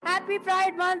Happy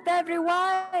Pride Month,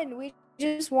 everyone! We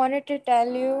just wanted to tell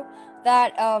you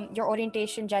that your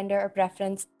orientation, gender, or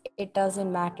preference, it doesn't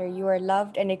matter. You are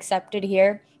loved and accepted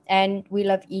here, and we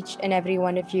love each and every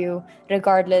one of you,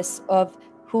 regardless of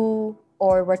who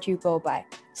or what you go by.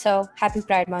 So, happy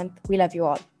Pride Month. We love you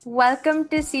all. Welcome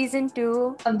to season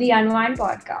 2 of the Unwind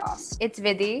podcast. It's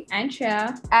Vidhi. And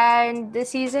Shreya. And this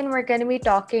season, we're going to be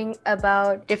talking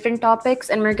about different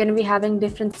topics and we're going to be having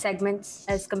different segments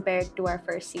as compared to our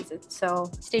first season.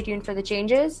 So stay tuned for the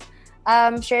changes.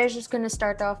 Shreya's just going to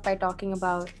start off by talking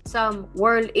about some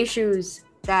world issues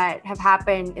that have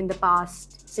happened in the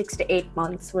past 6 to 8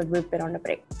 months when we've been on a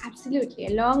break. Absolutely. A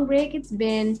long break it's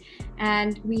been,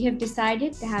 and we have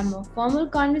decided to have more formal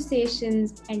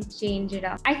conversations and change it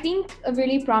up. I think a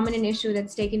really prominent issue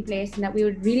that's taken place and that we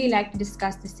would really like to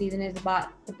discuss this season is about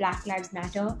the Black Lives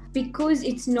Matter, because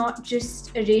it's not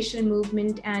just a racial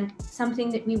movement and something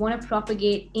that we want to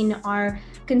propagate in our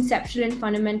conceptual and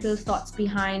fundamental thoughts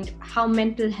behind how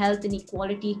mental health and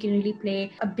equality can really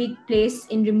play a big place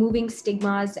in removing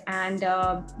stigmas and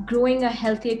growing a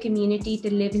healthier community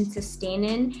to live and sustain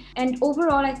in. And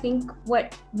overall, I think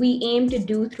what we aim to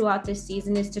do throughout this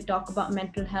season is to talk about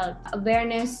mental health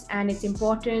awareness and its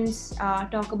importance,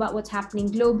 talk about what's happening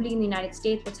globally in the United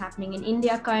States, what's happening in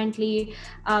India currently,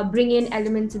 bring in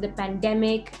elements of the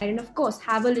pandemic, and of course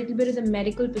have a little bit of the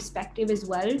medical perspective as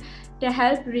well to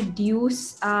help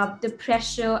reduce the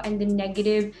pressure and the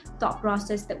negative thought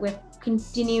process that we're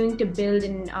continuing to build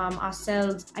in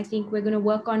ourselves. I think we're going to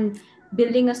work on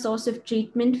building a source of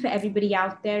treatment for everybody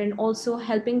out there, and also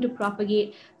helping to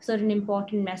propagate certain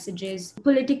important messages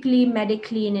politically,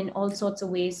 medically, and in all sorts of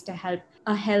ways to help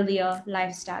a healthier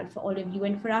lifestyle for all of you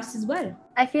and for us as well.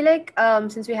 I feel like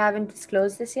since we haven't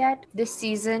disclosed this yet, this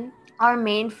season, our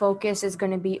main focus is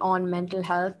going to be on mental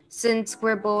health, since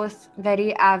we're both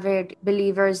very avid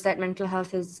believers that mental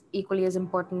health is equally as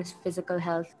important as physical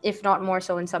health, if not more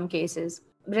so in some cases.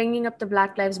 Bringing up the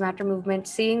Black Lives Matter movement,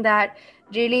 seeing that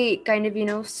really kind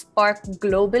of, spark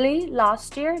globally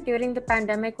last year during the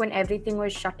pandemic when everything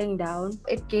was shutting down,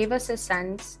 it gave us a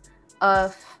sense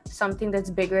of something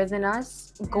that's bigger than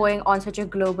us going on such a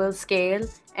global scale,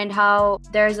 and how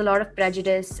there's a lot of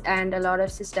prejudice and a lot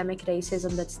of systemic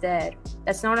racism that's there.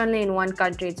 That's not only in one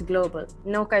country, it's global.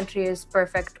 No country is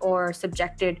perfect or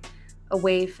subjected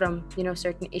away from,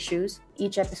 certain issues.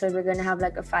 Each episode, we're going to have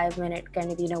like a 5-minute kind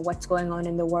of, what's going on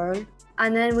in the world.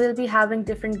 And then we'll be having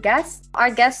different guests. Our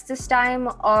guests this time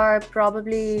are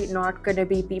probably not going to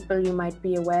be people you might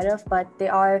be aware of, but they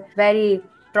are very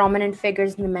prominent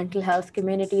figures in the mental health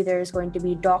community. There's going to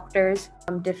be doctors,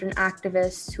 different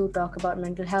activists who talk about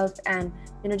mental health and,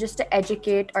 just to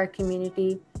educate our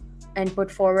community and put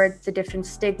forward the different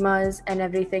stigmas and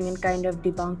everything and kind of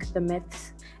debunk the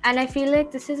myths. And I feel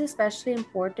like this is especially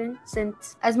important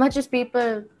since as much as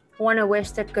people want to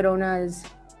wish that Corona is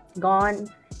gone,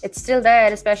 it's still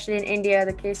there, especially in India.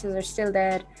 The cases are still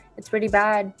there. It's pretty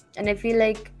bad. And I feel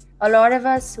like a lot of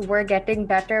us were getting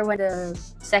better when the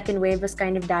second wave was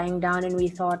kind of dying down and we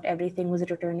thought everything was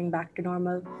returning back to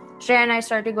normal. Shreya and I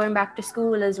started going back to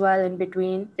school as well in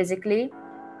between physically.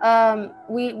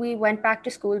 We went back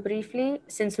to school briefly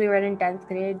since we were in 10th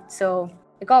grade. So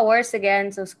it got worse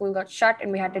again. So school got shut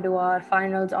and we had to do our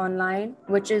finals online,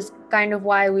 which is kind of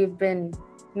why we've been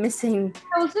missing.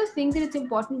 I also think that it's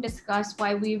important to discuss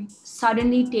why we've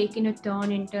suddenly taken a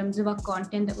turn in terms of our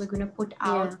content that we're going to put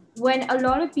out. Yeah. When a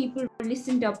lot of people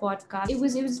listened to our podcast, it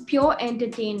was pure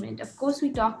entertainment. Of course,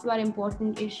 we talked about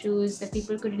important issues that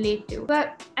people could relate to.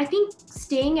 But I think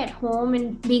staying at home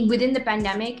and being within the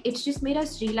pandemic, it's just made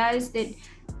us realize that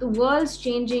the world's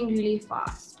changing really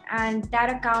fast. And that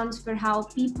accounts for how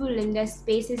people in their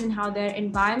spaces and how their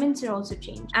environments are also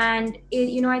changing. And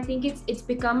I think it's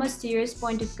become a serious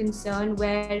point of concern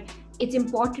where it's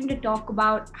important to talk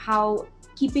about how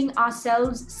keeping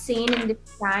ourselves sane in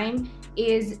this time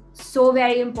is so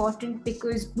very important,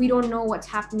 because we don't know what's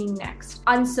happening next.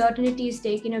 Uncertainty is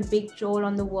taking a big toll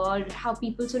on the world, how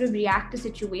people sort of react to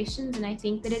situations. And I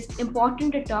think that it's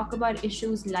important to talk about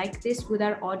issues like this with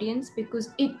our audience, because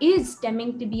it is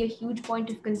stemming to be a huge point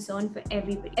of concern for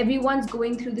everybody. Everyone's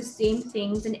going through the same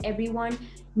things and everyone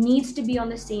needs to be on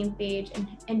the same page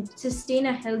and sustain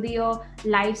a healthier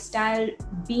lifestyle,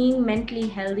 being mentally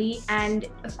healthy. And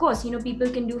of course, people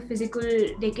can do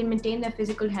they can maintain their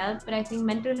physical health, but I think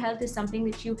mental health is something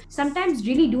that you sometimes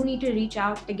really do need to reach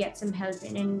out to get some help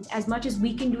in. And as much as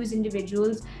we can do as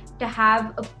individuals to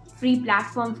have a free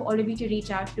platform for all of you to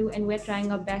reach out to, and we're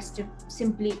trying our best to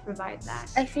simply provide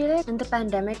that. I feel like in the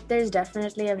pandemic,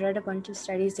 I've read a bunch of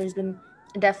studies, there's been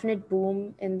a definite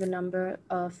boom in the number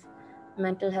of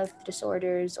mental health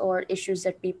disorders or issues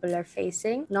that people are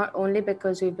facing, not only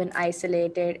because we've been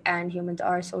isolated and humans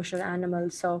are social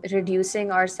animals. So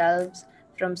reducing ourselves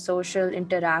from social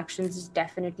interactions is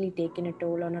definitely taking a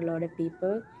toll on a lot of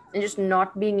people. And just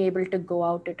not being able to go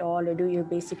out at all or do your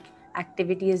basic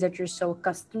activities that you're so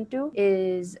accustomed to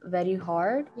is very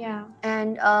hard. Yeah.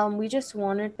 And we just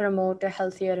want to promote a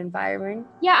healthier environment.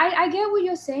 Yeah, I get what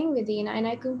you're saying, Vidina, and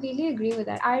I completely agree with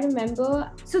that. I remember,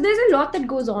 so there's a lot that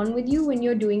goes on with you when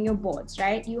you're doing your boards,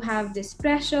 right? You have this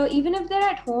pressure, even if they're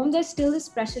at home, there's still this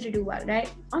pressure to do well,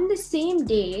 right? On the same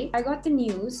day, I got the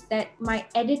news that my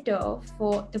editor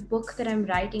for the book that I'm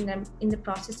writing, that I'm in the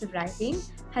process of writing,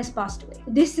 has passed away.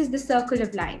 This is the circle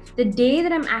of life. The day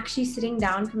that I'm actually sitting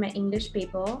down for my English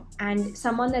paper and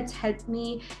someone that's helped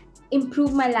me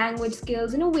improve my language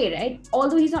skills in a way, right?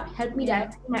 Although he's not helped me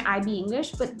directly in my IB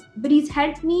English, but he's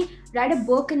helped me write a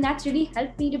book, and that's really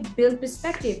helped me to build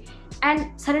perspective.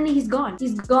 And suddenly he's gone.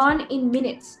 He's gone in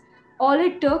minutes. All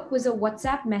it took was a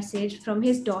WhatsApp message from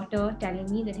his daughter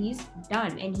telling me that he's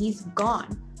done and he's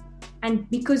gone. And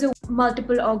because of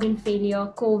multiple organ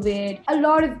failure, COVID, a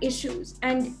lot of issues.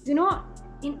 And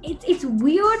it's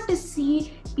weird to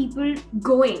see people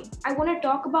going. I want to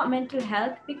talk about mental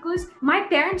health because my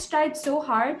parents tried so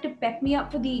hard to pep me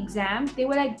up for the exam. They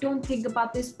were like, don't think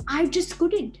about this. I just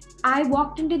couldn't. I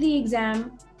walked into the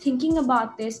exam thinking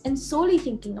about this and solely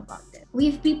thinking about this. We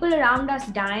have people around us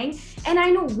dying, and I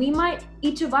know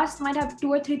each of us might have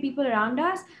 2 or 3 people around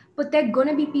us, but there are going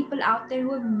to be people out there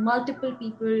who have multiple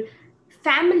people,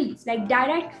 families, like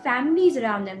direct families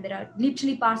around them that are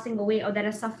literally passing away or that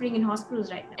are suffering in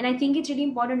hospitals right now. And I think it's really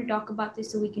important to talk about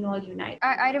this so we can all unite.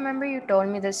 I remember you told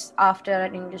me this after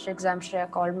an English exam.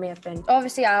 Shreya called me up, and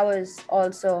obviously I was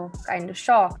also kind of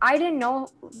shocked. I didn't know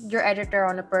your editor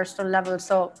on a personal level,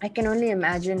 so I can only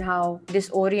imagine how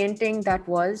disorienting that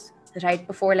was right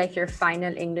before like your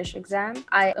final English exam.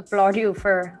 I applaud you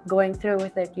for going through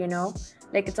with it,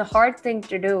 like it's a hard thing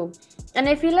to do. And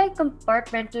I feel like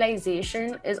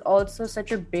compartmentalization is also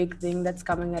such a big thing that's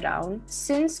coming around.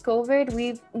 Since COVID,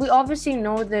 we obviously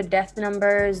know the death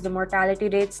numbers, the mortality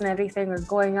rates and everything are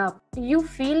going up. You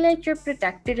feel like you're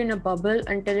protected in a bubble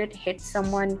until it hits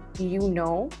someone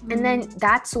and then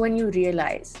that's when you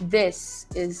realize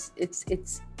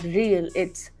it's real.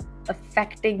 It's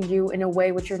affecting you in a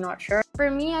way which you're not sure. For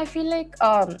me, I feel like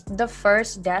the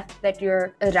first death that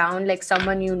you're around, like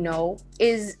someone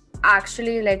is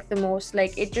actually like the most,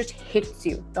 like it just hits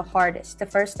you the hardest. The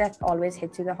first death always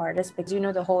hits you the hardest because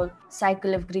the whole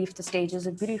cycle of grief, the stages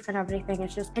of grief and everything,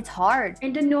 it's hard.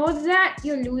 And to know that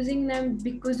you're losing them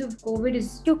because of COVID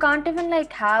is, you can't even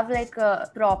like have like a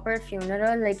proper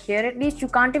funeral. Like here at least you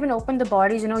can't even open the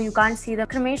bodies, you can't see them.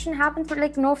 Cremation happens for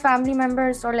like no family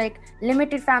members or like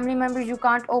limited family members. You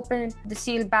can't open the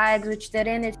sealed bags which they're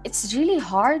in. It's really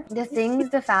hard, the things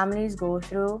the families go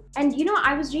through. And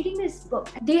I was reading this book.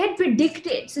 They had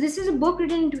predicted, so this is a book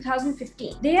written in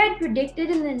 2015. They had predicted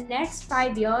in the next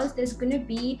 5 years there's going to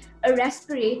be a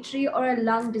respiratory or a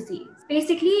lung disease.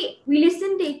 Basically, we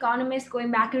listened to economists going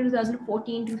back in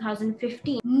 2014,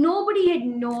 2015. Nobody had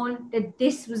known that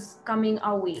this was coming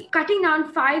our way. Cutting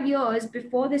down 5 years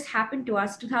before this happened to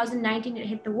us, 2019 it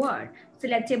hit the world. So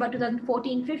let's say about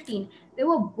 2014, 15, there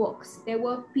were books, there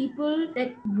were people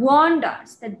that warned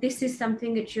us that this is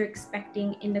something that you're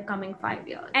expecting in the coming 5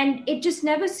 years. And it just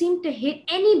never seemed to hit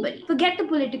anybody. Forget the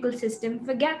political system,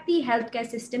 forget the healthcare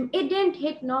system. It didn't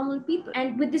hit normal people.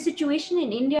 And with the situation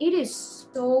in India, it is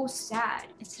so sad.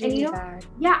 It's really bad.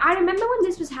 Yeah, I remember when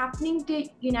this was happening to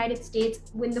United States,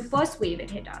 when the first wave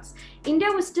had hit us.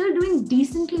 India was still doing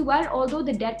decently well, although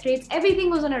the death rates,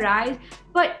 everything was on a rise,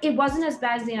 but it wasn't as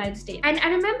bad as the United States. And I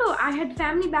remember I had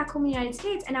family back home in the United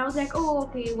States, and I was like, oh,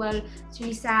 okay, well, it's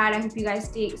really sad. I hope you guys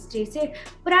stay safe.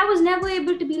 But I was never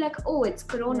able to be like, oh, it's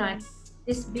Corona,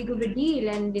 this big of a deal,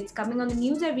 and it's coming on the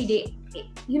news every day.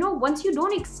 Once you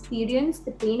don't experience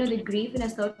the pain or the grief in a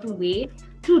certain way,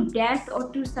 through death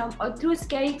or through a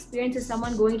scary experience of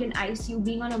someone going to an ICU,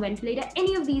 being on a ventilator,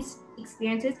 any of these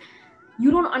experiences, you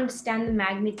don't understand the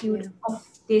magnitude of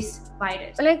this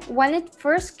virus. Like when it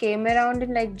first came around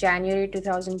in like January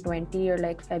 2020 or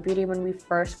like February, when we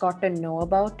first got to know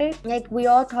about it, like we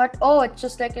all thought, oh, it's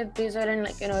just like if these are in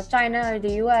like China or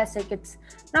the US, like it's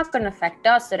not gonna affect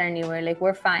us or anywhere, like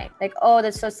we're fine. Like, oh,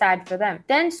 that's so sad for them.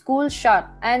 Then school shut,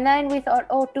 and then we thought,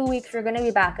 oh, 2 weeks we're gonna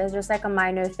be back. It's just like a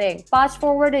minor thing. Fast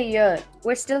forward a year,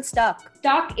 we're still stuck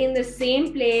in the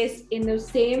same place, in the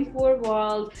same four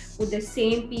walls, with the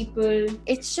same people.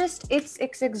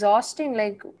 It's exhausting.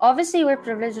 Like obviously we're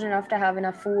privileged enough to have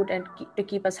enough food and to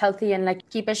keep us healthy and like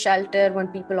keep us shelter when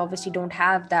people obviously don't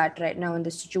have that right now in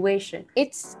this situation.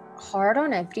 It's hard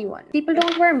on everyone. People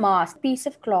don't wear masks, piece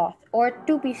of cloth or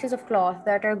two pieces of cloth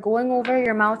that are going over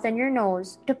your mouth and your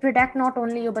nose to protect not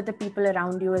only you but the people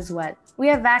around you as well. We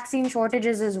have vaccine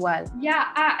shortages as well.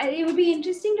 Yeah, it would be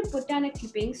interesting to put down a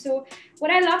clipping. So what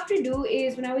I love to do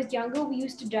is, when I was younger, we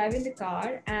used to drive in the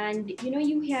car, and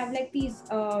you have like these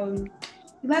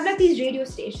radio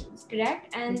stations,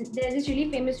 correct? And there's this really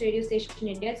famous radio station in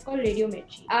India. It's called Radio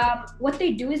Mirchi. What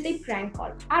they do is they prank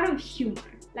call out of humor,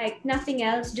 like nothing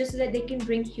else, just so that they can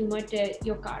bring humor to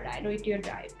your car ride or to your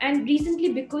drive. And recently,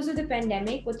 because of the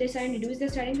pandemic, what they're starting to do is they're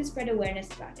starting to spread awareness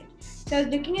about it. So I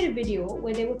was looking at a video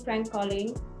where they were prank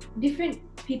calling different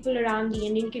people around the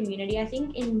Indian community, I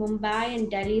think in Mumbai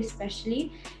and Delhi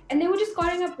especially, and they were just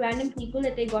calling up random people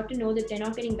that they got to know that they're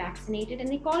not getting vaccinated, and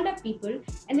they called up people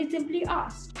and they simply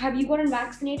asked, have you gotten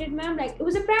vaccinated, ma'am? Like, it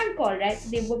was a prank call, right? So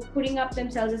they were putting up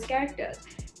themselves as characters,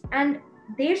 and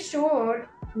they showed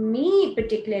me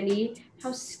particularly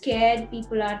how scared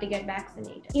people are to get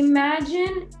vaccinated.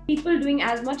 Imagine people doing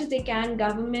as much as they can,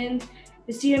 governments,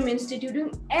 the Serum Institute,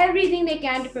 doing everything they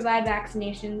can to provide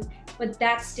vaccinations, but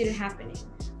that's still happening.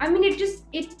 I mean,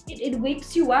 it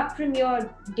wakes you up from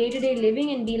your day-to-day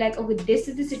living and be like, okay, this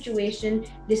is the situation,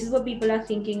 this is what people are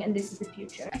thinking, and this is the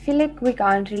future. I feel like we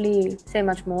can't really say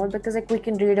much more because like we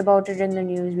can read about it in the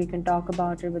news, we can talk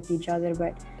about it with each other,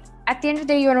 but at the end of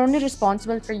the day, you're only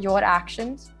responsible for your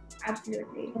actions.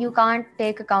 Absolutely. You can't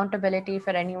take accountability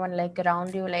for anyone like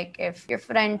around you. Like if your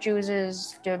friend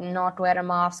chooses to not wear a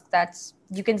mask,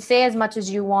 you can say as much as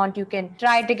you want. You can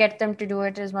try to get them to do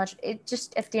it as much. It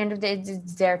just, at the end of the day,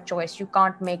 it's their choice. You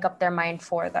can't make up their mind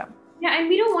for them. Yeah, and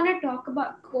we don't want to talk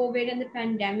about COVID and the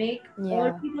pandemic all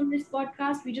Yeah. on this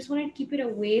podcast. We just want to keep it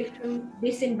away from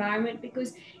this environment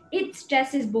because it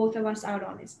stresses both of us out,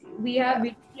 honestly. We have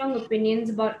really strong opinions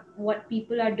about what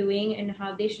people are doing and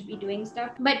how they should be doing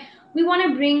stuff. But we want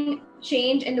to bring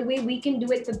change, and the way we can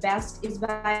do it the best is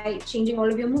by changing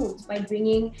all of your moods, by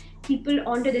bringing people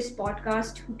onto this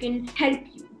podcast who can help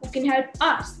you, who can help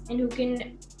us, and who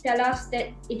can tell us that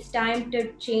it's time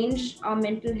to change our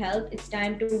mental health, it's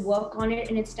time to work on it,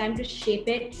 and it's time to shape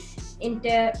it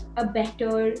into a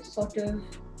better sort of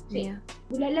thing. Yeah.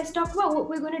 Let's talk about what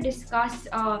we're going to discuss.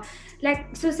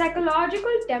 So psychological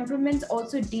temperaments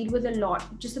also deal with a lot,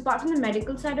 just apart from the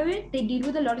medical side of it, they deal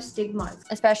with a lot of stigmas.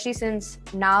 Especially since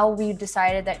now we've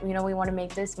decided that, we want to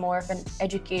make this more of an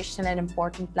educational and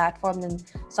important platform than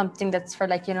something that's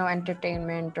for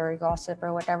entertainment or gossip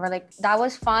or whatever. Like, that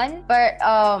was fun, but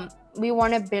we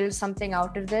want to build something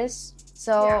out of this.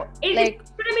 So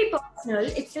it's going to be personal.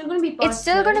 It's still going to be personal. It's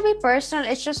still going to be personal.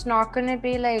 It's just not going to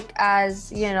be like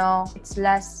as, it's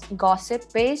less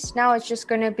gossip based. Now it's just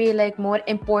going to be like more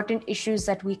important issues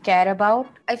that we care about.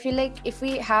 I feel like if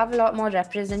we have a lot more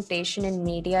representation in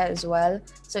media as well,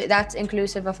 so that's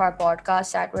inclusive of our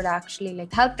podcast, that would actually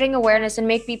like help bring awareness and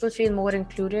make people feel more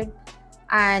included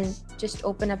and just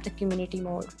open up the community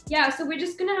more. Yeah, so we're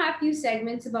just gonna have a few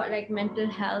segments about like mental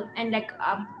health and like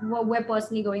what we're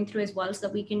personally going through as well, so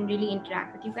that we can really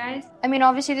interact with you guys. I mean,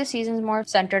 obviously the season's more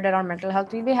centered around mental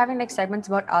health. We'll be having like segments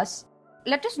about us.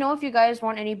 Let us know if you guys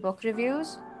want any book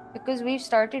reviews, because we've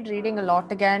started reading a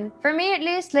lot again. For me, at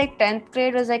least, like 10th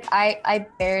grade was like I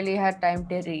barely had time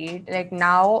to read. Like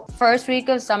now, first week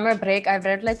of summer break, I've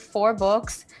read like 4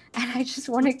 books and I just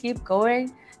want to keep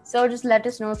going. So just let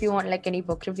us know if you want like any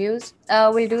book reviews.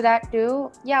 We'll do that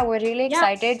too. Yeah, we're really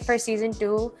excited for season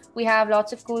 2. We have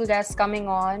lots of cool guests coming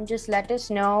on. Just let us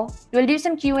know. We'll do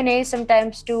some Q&A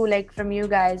sometimes too, like from you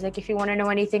guys. Like if you want to know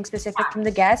anything specific from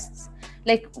the guests,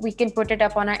 like we can put it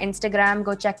up on our Instagram.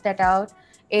 Go check that out.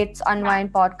 It's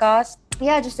Unwind Podcast.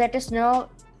 Yeah, just let us know.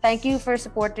 Thank you for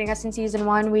supporting us in season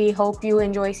 1. We hope you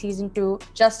enjoy season 2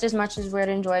 just as much as we're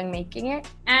enjoying making it.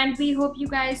 And we hope you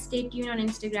guys stay tuned on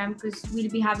Instagram, because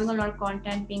we'll be having a lot of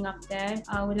content being up there.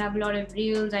 We'll have a lot of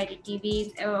reels,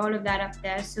 IGTVs, all of that up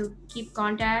there. So keep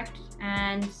contact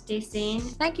and stay sane.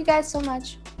 Thank you guys so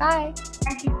much. Bye.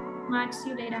 Thank you so much. See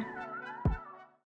you later.